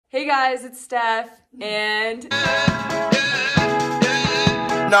Hey guys, it's Steph, and no.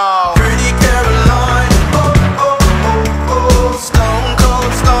 Pretty Caroline, stone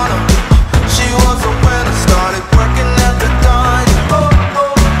cold stunner. She was a winner, started working at the diner.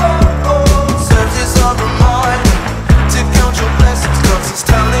 Searches of her mind to count your blessings, 'cause it's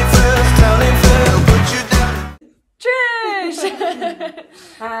telling fair, put you down. Trish!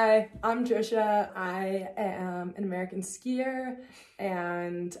 Hi, I'm Trisha. I am an American skier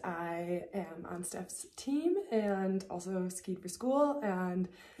and I am on Steph's team and also skied for school, and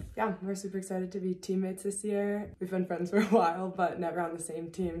yeah, we're super excited to be teammates this year. We've been friends for a while but never on the same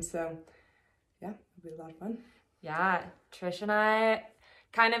team, so yeah, it'll be a lot of fun. Yeah, Trish and I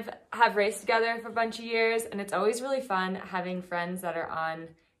kind of have raced together for a bunch of years, and it's always really fun having friends that are on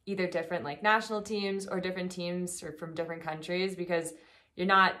either different like national teams or different teams or from different countries, because you're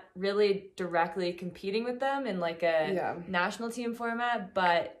not really directly competing with them in like a national team format,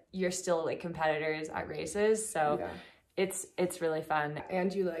 but you're still like competitors at races. So it's really fun.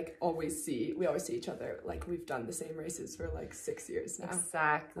 And you like we always see each other. Like we've done the same races for like 6 years now.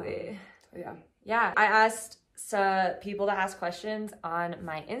 Exactly. Yeah, I asked people to ask questions on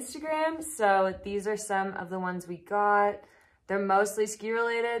my Instagram. So these are some of the ones we got. They're mostly ski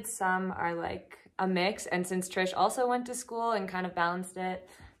related. Some are like a mix, and since Trish also went to school and kind of balanced it,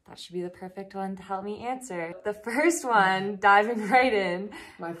 that should be the perfect one to help me answer. The first one, diving right in.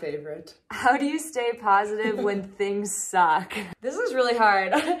 my favorite. How do you stay positive when things suck? This is really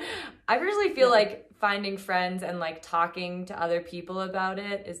hard. I personally feel like finding friends and like talking to other people about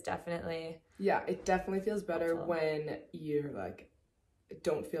it is definitely... Yeah, it definitely feels better helpful when you're like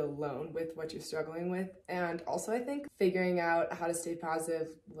don't feel alone with what you're struggling with. And also I think figuring out how to stay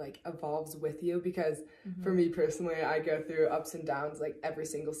positive like evolves with you, because for me personally, I go through ups and downs like every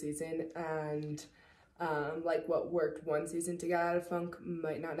single season, and like what worked one season to get out of funk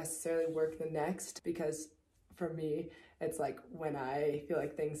might not necessarily work the next, because for me it's like when I feel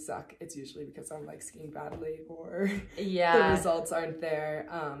like things suck, it's usually because I'm like skiing badly or the results aren't there.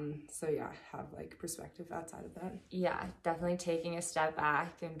 So yeah, have like perspective outside of that. Yeah, definitely taking a step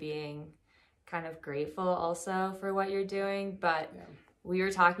back and being kind of grateful also for what you're doing. But we were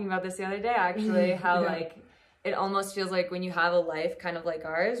talking about this the other day actually, how like it almost feels like when you have a life kind of like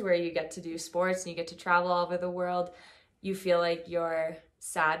ours, where you get to do sports and you get to travel all over the world, you feel like your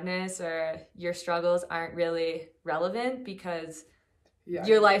sadness or your struggles aren't really relevant because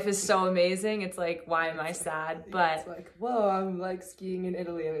your life is so amazing. It's like, why am I sad? But it's like, whoa, I'm like skiing in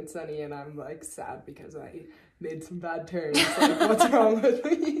Italy and it's sunny and I'm like sad because I made some bad turns. Like, what's wrong with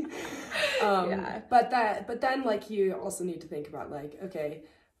me? But then like you also need to think about like, okay,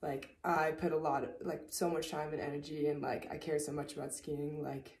 like I put a lot of like so much time and energy and like I care so much about skiing,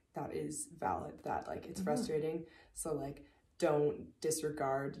 like that is valid, that like it's frustrating. So like don't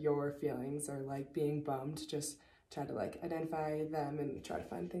disregard your feelings or like being bummed. Just try to like identify them and try to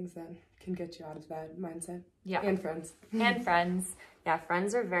find things that can get you out of that mindset. Yeah. And friends. And friends. Yeah,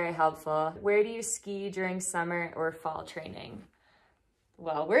 friends are very helpful. Where do you ski during summer or fall training?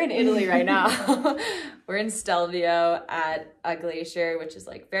 Well, we're in Italy right now. We're in Stelvio at a glacier, which is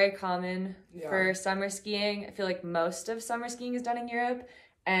like very common for summer skiing. I feel like most of summer skiing is done in Europe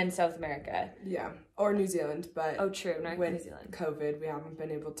and South America. Yeah, or New Zealand, but New Zealand. COVID, we haven't been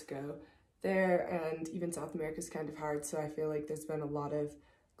able to go there, and even South America is kind of hard, so I feel like there's been a lot of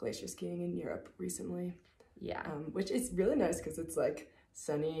glacier skiing in Europe recently. Yeah. Which is really nice because it's like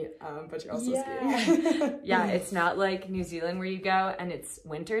sunny, but you're also skiing. Yeah, it's not like New Zealand where you go and it's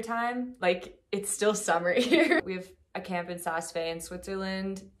winter time. Like, it's still summer here. We have a camp in Saas-Fee in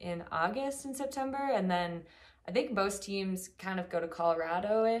Switzerland in August and September, and then I think most teams kind of go to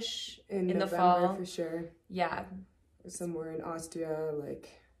Colorado-ish in November, the fall. for sure. Yeah. Somewhere in Austria, like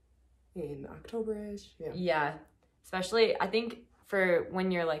in October-ish. Yeah. Especially, I think for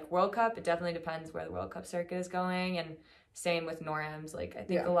when you're like World Cup, it definitely depends where the World Cup circuit is going, and same with NORAMs. Like I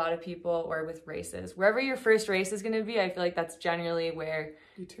think a lot of people, or with races, wherever your first race is going to be, I feel like that's generally where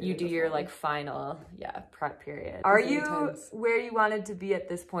you do your like final prep period. Are you where you wanted to be at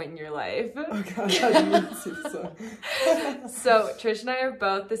this point in your life? Oh gosh, I didn't see so. So Trish and I are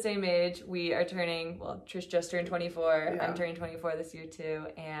both the same age. We are turning, well, Trish just turned 24. I'm turning 24 this year too,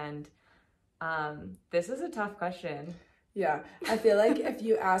 and this is a tough question. Yeah, I feel like if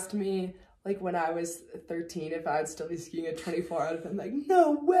you asked me like when I was 13, if I'd still be skiing at 24, I'd have been like,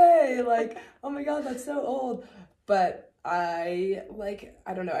 no way, like, oh my god, that's so old. But I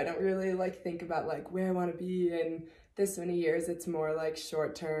don't know, I don't really like think about like where I want to be in this many years. It's more like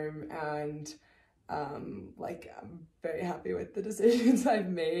short term, and like I'm very happy with the decisions I've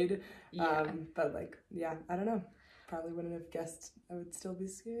made. But like, yeah, I don't know. probably wouldn't have guessed I would still be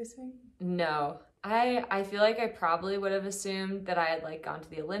ski racing. No. I feel like I probably would have assumed that I had like gone to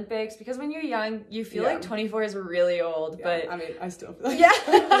the Olympics, because when you're young, you feel like 24 is really old, but I mean, I still feel like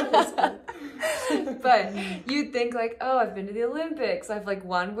yeah. But you'd think like, oh, I've been to the Olympics, I've like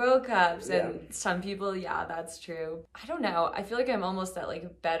won World Cups, and some people, yeah, that's true. I don't know. I feel like I'm almost at like a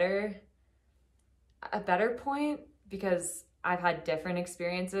better point, because I've had different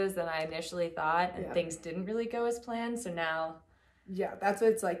experiences than I initially thought, and things didn't really go as planned. So now, yeah, that's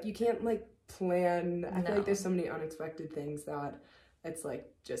what it's like. You can't like plan. I feel like there's so many unexpected things that it's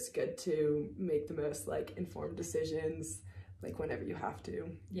like just good to make the most like informed decisions, like whenever you have to.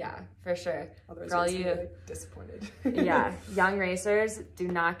 Yeah, for sure. Otherwise, for all you'll you be, like, disappointed. Yeah, young racers, do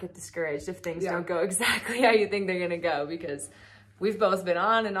not get discouraged if things don't go exactly how you think they're gonna go, because we've both been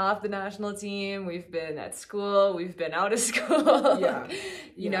on and off the national team. We've been at school. We've been out of school. Yeah.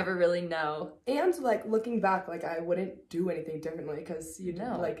 You never really know. And like looking back, like I wouldn't do anything differently, because you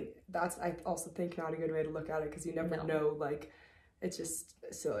know, like that's, I also think, not a good way to look at it, because you never know. Like it's just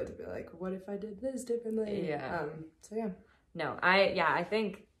silly to be like, what if I did this differently? Yeah. So yeah. No, I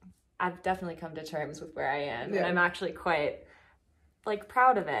think I've definitely come to terms with where I am, and I'm actually quite like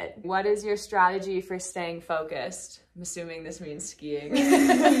proud of it. What is your strategy for staying focused? I'm assuming this means skiing.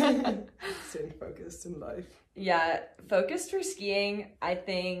 Staying focused in life. Yeah, focused for skiing, I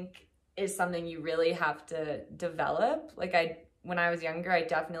think, is something you really have to develop. Like when I was younger, I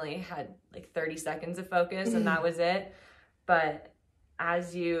definitely had like 30 seconds of focus and that was it. But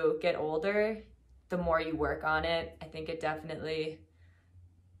as you get older, the more you work on it, I think it definitely,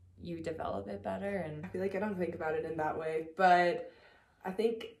 you develop it better. And I feel like I don't think about it in that way, but I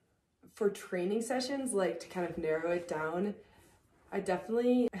think for training sessions, like to kind of narrow it down, I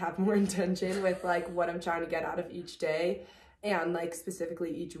definitely have more intention with like what I'm trying to get out of each day, and like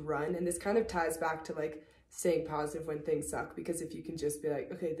specifically each run. And this kind of ties back to like staying positive when things suck, because if you can just be like,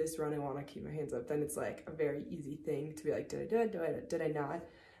 okay, this run I want to keep my hands up, then it's like a very easy thing to be like, did I do it? Did I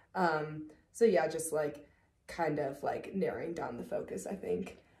not? So yeah, just like kind of like narrowing down the focus, I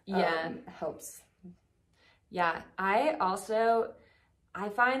think helps. Yeah, I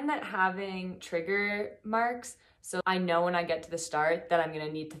find that having trigger marks, so I know when I get to the start that I'm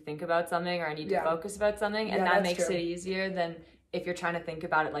gonna need to think about something, or I need to focus about something, and that makes it easier than if you're trying to think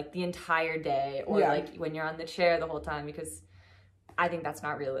about it like the entire day, or like when you're on the chair the whole time, because I think that's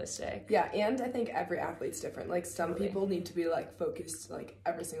not realistic. Yeah, and I think every athlete's different. Like some people need to be like focused like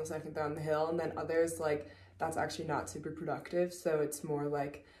every single second they're on the hill, and then others, like that's actually not super productive. So it's more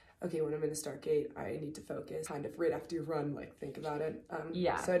like, okay, when I'm in the start gate, I need to focus kind of right after you run, like think about it.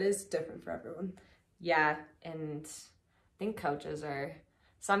 So it is different for everyone. Yeah, and I think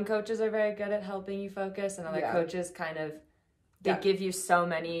some coaches are very good at helping you focus, and other coaches kind of, they give you so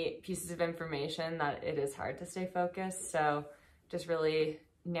many pieces of information that it is hard to stay focused. So just really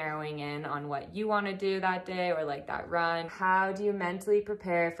narrowing in on what you want to do that day, or like that run. How do you mentally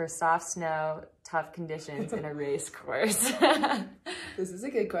prepare for soft snow, tough conditions in a race course? This is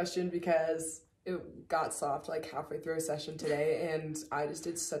a good question, because it got soft like halfway through a session today, and I just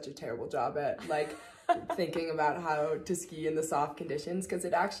did such a terrible job at like thinking about how to ski in the soft conditions, because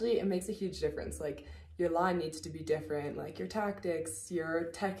it makes a huge difference. Like your line needs to be different, like your tactics, your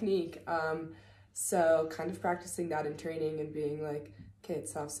technique. So kind of practicing that in training and being like, okay,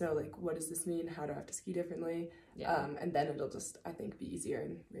 it's soft snow, like what does this mean? How do I have to ski differently? And then it'll just, I think, be easier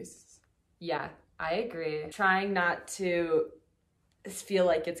in races. Yeah, I agree. Trying not to feel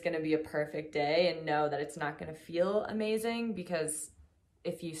like it's going to be a perfect day and know that it's not going to feel amazing, because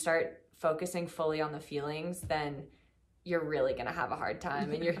if you start focusing fully on the feelings, then you're really going to have a hard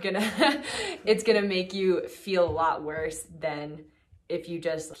time, and it's going to make you feel a lot worse than if you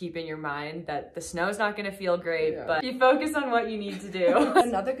just keep in your mind that the snow's not going to feel great, but you focus on what you need to do.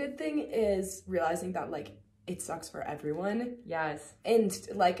 Another good thing is realizing that like it sucks for everyone. Yes. And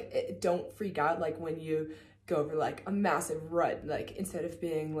like don't freak out like when you go over like a massive rut, like instead of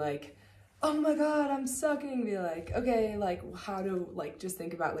being like, oh my god, I'm sucking, be like, okay, like how to like just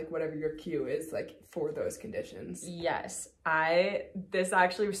think about like whatever your cue is like for those conditions. Yes, this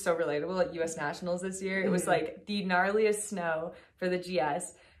actually was so relatable at US Nationals this year. It was like the gnarliest snow for the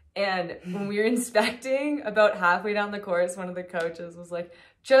GS, and when we were inspecting about halfway down the course, one of the coaches was like,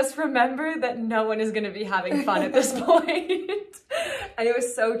 just remember that no one is going to be having fun at this point. And it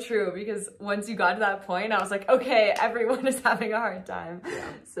was so true, because once you got to that point, I was like, okay, everyone is having a hard time.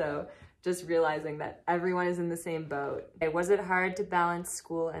 So just realizing that everyone is in the same boat. Was it hard to balance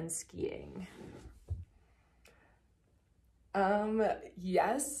school and skiing?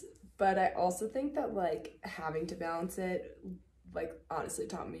 Yes, but I also think that like having to balance it like honestly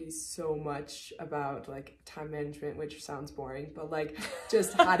taught me so much about like time management, which sounds boring, but like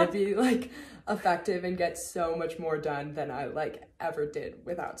just how to be like effective and get so much more done than I like ever did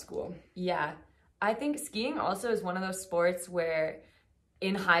without school. Yeah. I think skiing also is one of those sports where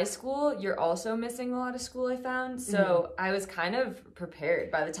in high school, you're also missing a lot of school, I found. So I was kind of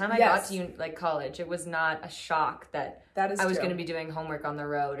prepared. By the time I got to like college, it was not a shock that I was going to be doing homework on the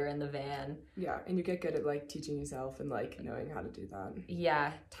road or in the van. Yeah, and you get good at like teaching yourself and like knowing how to do that.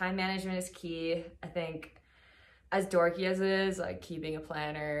 Yeah, time management is key. I think as dorky as it is, like keeping a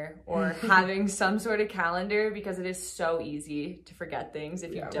planner or having some sort of calendar, because it is so easy to forget things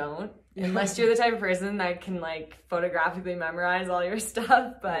if you don't. Unless you're the type of person that can like photographically memorize all your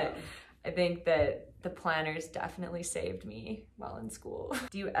stuff. But I think that the planners definitely saved me while in school.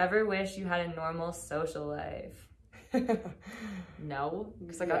 Do you ever wish you had a normal social life? No,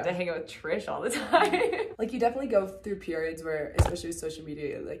 because I got to hang out with Trish all the time. Like you definitely go through periods where, especially with social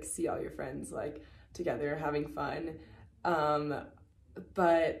media, you, like see all your friends like together having fun.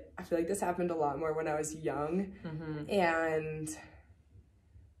 But I feel like this happened a lot more when I was young. And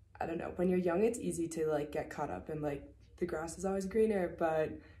I don't know, when you're young, it's easy to like get caught up in like the grass is always greener, but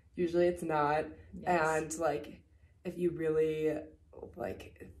usually it's not. And like, if you really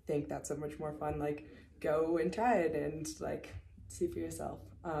like think that's so much more fun, like go and try it and like see for yourself.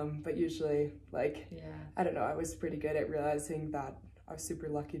 But usually like, I don't know, I was pretty good at realizing that I was super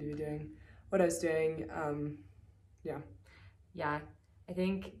lucky to be doing what I was doing. Yeah, I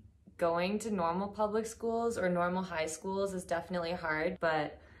think going to normal public schools or normal high schools is definitely hard,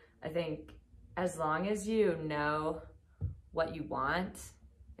 but I think as long as you know what you want,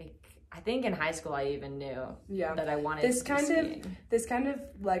 like I think in high school I even knew that I wanted this to kind do of skiing. This kind of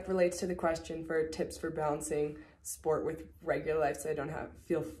like relates to the question for tips for balancing sport with regular life so I don't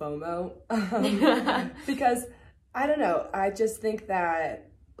feel FOMO. Because I don't know, I just think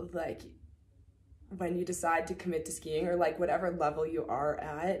that like when you decide to commit to skiing or like whatever level you are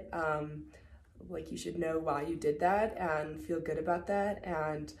at, like you should know why you did that and feel good about that,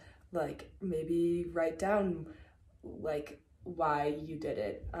 and like maybe write down like why you did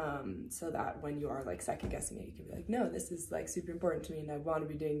it, so that when you are like second guessing it, you can be like, no, this is like super important to me and I want to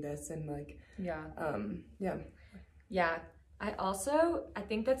be doing this, and like I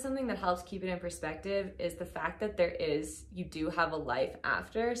think that's something that helps keep it in perspective is the fact that you do have a life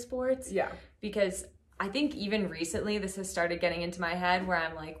after sports. Because I think even recently this has started getting into my head where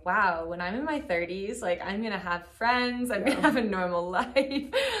I'm like, wow, when I'm in my 30s, like I'm gonna have friends, I'm gonna have a normal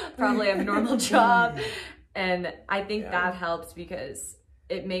life, probably have a normal job. And I think that helps because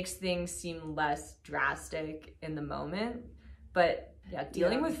it makes things seem less drastic in the moment. But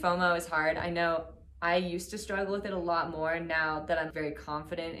dealing with FOMO is hard. I know I used to struggle with it a lot more. Now that I'm very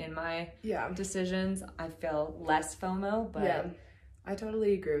confident in my decisions, I feel less FOMO, but I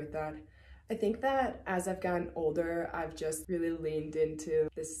totally agree with that. I think that as I've gotten older, I've just really leaned into,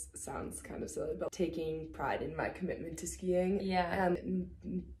 this sounds kind of silly, but taking pride in my commitment to skiing. And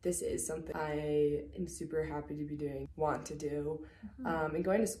this is something I am super happy to be doing, want to do. And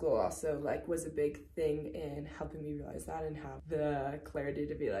going to school also like was a big thing in helping me realize that and have the clarity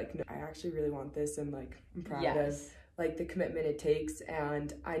to be like, no, I actually really want this, and like I'm proud of like the commitment it takes.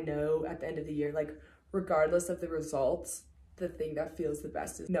 And I know at the end of the year, like regardless of the results, the thing that feels the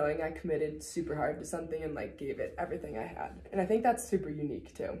best is knowing I committed super hard to something and like gave it everything I had. And I think that's super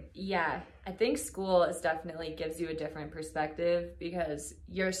unique too. Yeah, I think school is definitely gives you a different perspective because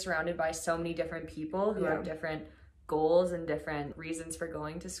you're surrounded by so many different people who have different goals and different reasons for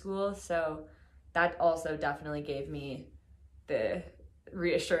going to school. So that also definitely gave me the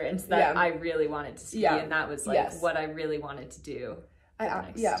reassurance that I really wanted to ski and that was like what I really wanted to do.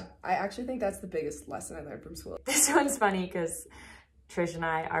 I actually think that's the biggest lesson I learned from school. This one's funny because Trish and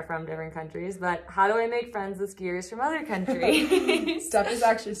I are from different countries, but how do I make friends with skiers from other countries? Steph is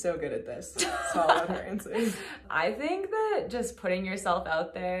actually so good at this. So I'll let her answer. I think that just putting yourself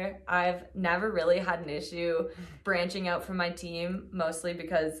out there, I've never really had an issue branching out from my team, mostly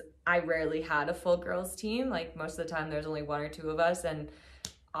because I rarely had a full girls team. Like most of the time there's only one or two of us, and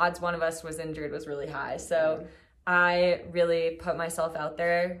odds one of us was injured was really high. So I really put myself out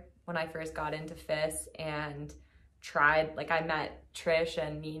there when I first got into FIS and tried, like I met Trish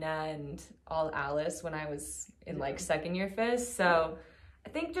and Nina and Alice when I was in like second year FIS. So I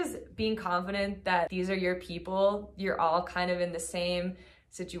think just being confident that these are your people, you're all kind of in the same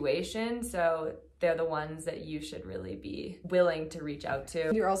situation. So they're the ones that you should really be willing to reach out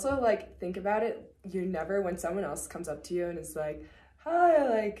to. You're also like, think about it, you're never, when someone else comes up to you and is like, hi,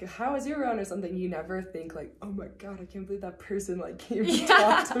 like, how was your run or something, you never think like, oh my god, I can't believe that person like came to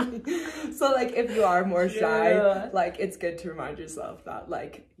talk to me. So like if you are more shy, like it's good to remind yourself that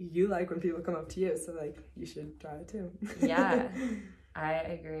like you like when people come up to you, so like you should try it too. Yeah, I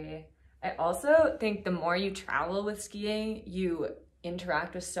agree. I also think the more you travel with skiing, you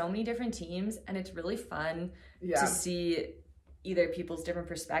interact with so many different teams, and it's really fun to see either people's different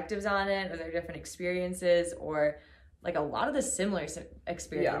perspectives on it or their different experiences, or like a lot of the similar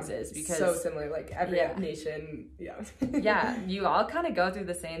experiences, because so similar, like every nation. Yeah, you all kind of go through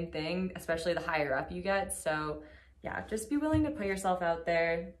the same thing, especially the higher up you get. So yeah, just be willing to put yourself out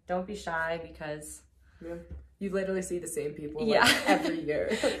there. Don't be shy, because you literally see the same people like every year.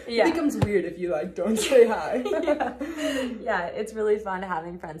 It becomes weird if you like don't say hi. Yeah, it's really fun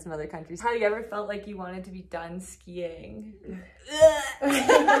having friends from other countries. Have you ever felt like you wanted to be done skiing?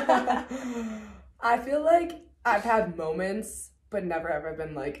 I feel like I've had moments, but never ever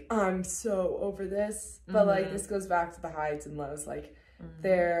been like, I'm so over this. But like this goes back to the highs and lows. Like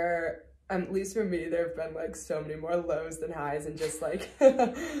there, at least for me, there have been like so many more lows than highs, and just like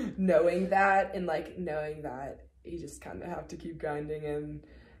knowing that, and like knowing that you just kind of have to keep grinding. And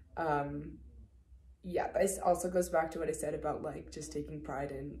this also goes back to what I said about like just taking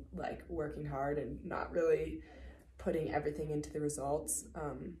pride in like working hard and not really putting everything into the results.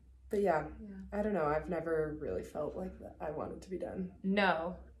 But yeah, I don't know. I've never really felt like that I wanted to be done.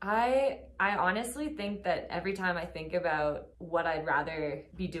 No, I honestly think that every time I think about what I'd rather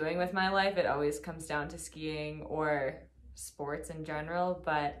be doing with my life, it always comes down to skiing or sports in general.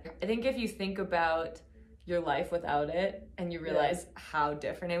 But I think if you think about your life without it, and you realize how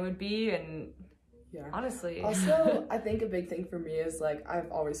different it would be, and honestly. Also, I think a big thing for me is like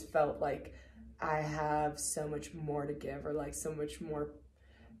I've always felt like I have so much more to give, or like so much more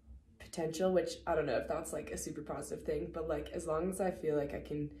potential, which I don't know if that's like a super positive thing, but like as long as I feel like I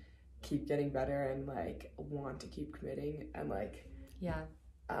can keep getting better and like want to keep committing and like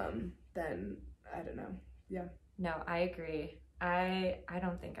then I don't know. No, I agree. I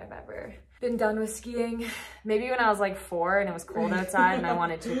don't think I've ever been done with skiing. Maybe when I was like 4 and it was cold outside and I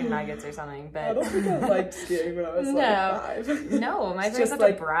wanted chicken nuggets or something, but I don't think I liked skiing when I was like 5. No, my parents had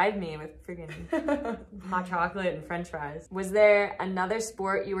to bribe me with freaking hot chocolate and french fries. Was there another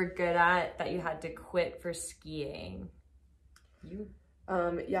sport you were good at that you had to quit for skiing?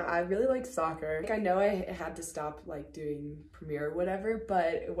 Yeah, I really liked soccer. Like, I know I had to stop like doing Premier or whatever,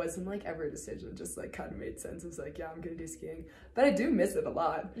 but it wasn't like ever a decision. It just like kind of made sense. It was like, yeah, I'm gonna do skiing, but I do miss it a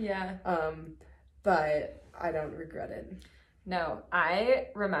lot. Yeah. But I don't regret it. No, I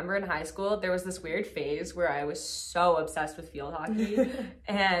remember in high school, there was this weird phase where I was so obsessed with field hockey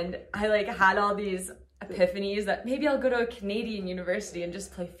and I like had all these epiphanies that maybe I'll go to a Canadian university and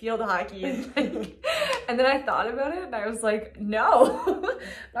just play field hockey, and like, and then I thought about it and I was like, no, I'm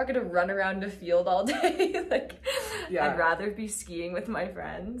not gonna run around a field all day. Like, I'd rather be skiing with my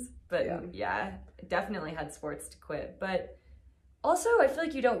friends. But yeah, definitely had sports to quit. But also, I feel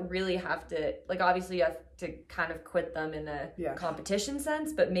like you don't really have to, like, obviously you have to kind of quit them in a competition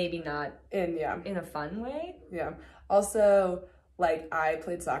sense, but maybe not in a fun way. Yeah. Also, like, I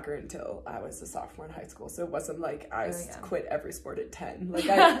played soccer until I was a sophomore in high school, so it wasn't like I quit every sport at 10. Like,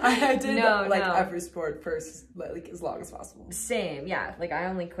 I did every sport for like as long as possible. Same, yeah. Like, I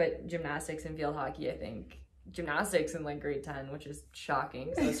only quit gymnastics and field hockey, I think. Gymnastics in like grade 10, which is shocking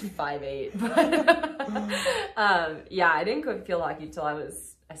because I was 5'8". But yeah, I didn't quit field hockey until I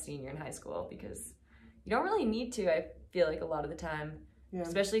was a senior in high school, because you don't really need to, I feel like, a lot of the time. Yeah.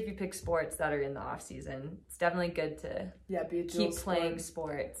 Especially if you pick sports that are in the off season. It's definitely good to keep playing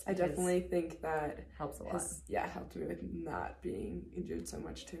sports. I definitely think that helps a lot. Helped me with not being injured so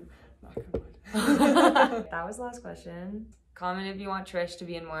much too. That was the last question. Comment if you want Trish to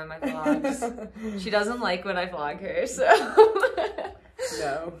be in more of my vlogs. She doesn't like when I vlog her, so.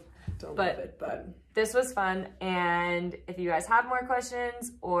 No, don't love it, but. This was fun, and if you guys have more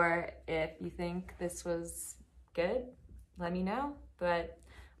questions, or if you think this was good, let me know. But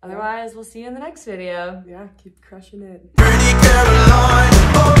otherwise, we'll see you in the next video. Yeah, keep crushing it. Pretty Caroline.